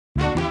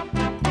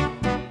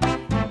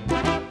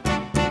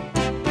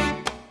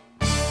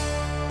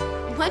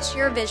What's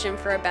your vision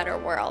for a better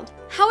world?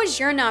 How is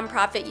your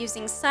nonprofit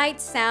using sight,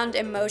 sound,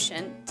 and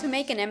motion to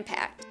make an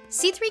impact?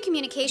 C3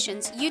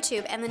 Communications,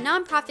 YouTube, and the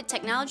NonProfit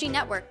Technology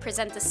Network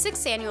present the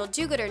 6th Annual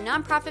DoGooder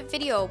Nonprofit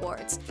Video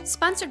Awards,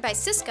 sponsored by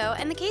Cisco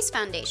and the Case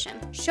Foundation.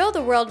 Show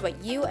the world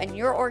what you and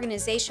your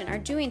organization are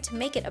doing to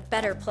make it a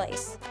better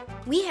place.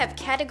 We have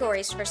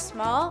categories for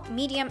small,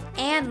 medium,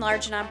 and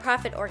large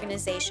nonprofit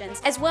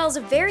organizations, as well as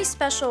a very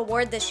special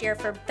award this year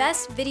for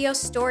Best Video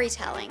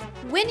Storytelling.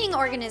 Winning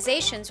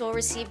organizations will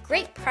receive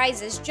great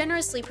prizes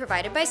generously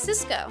provided by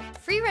Cisco,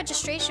 free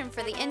registration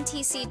for the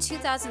NTC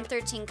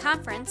 2013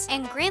 conference,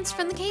 and grants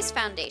from the Case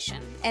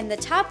Foundation. And the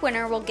top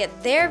winner will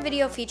get their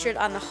video featured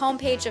on the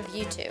homepage of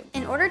YouTube.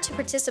 In order to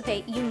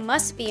participate, you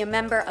must be a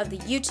member of the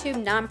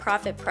YouTube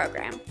Nonprofit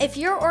Program. If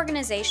your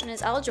organization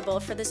is eligible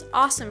for this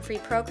awesome free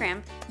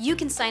program, you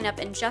can sign up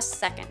in just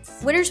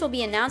seconds. Winners will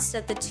be announced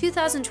at the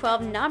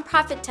 2012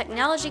 Nonprofit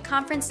Technology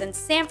Conference in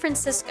San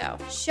Francisco.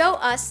 Show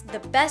us the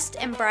best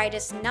and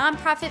brightest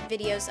nonprofit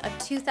videos of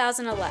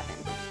 2011.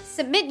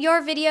 Submit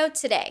your video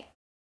today.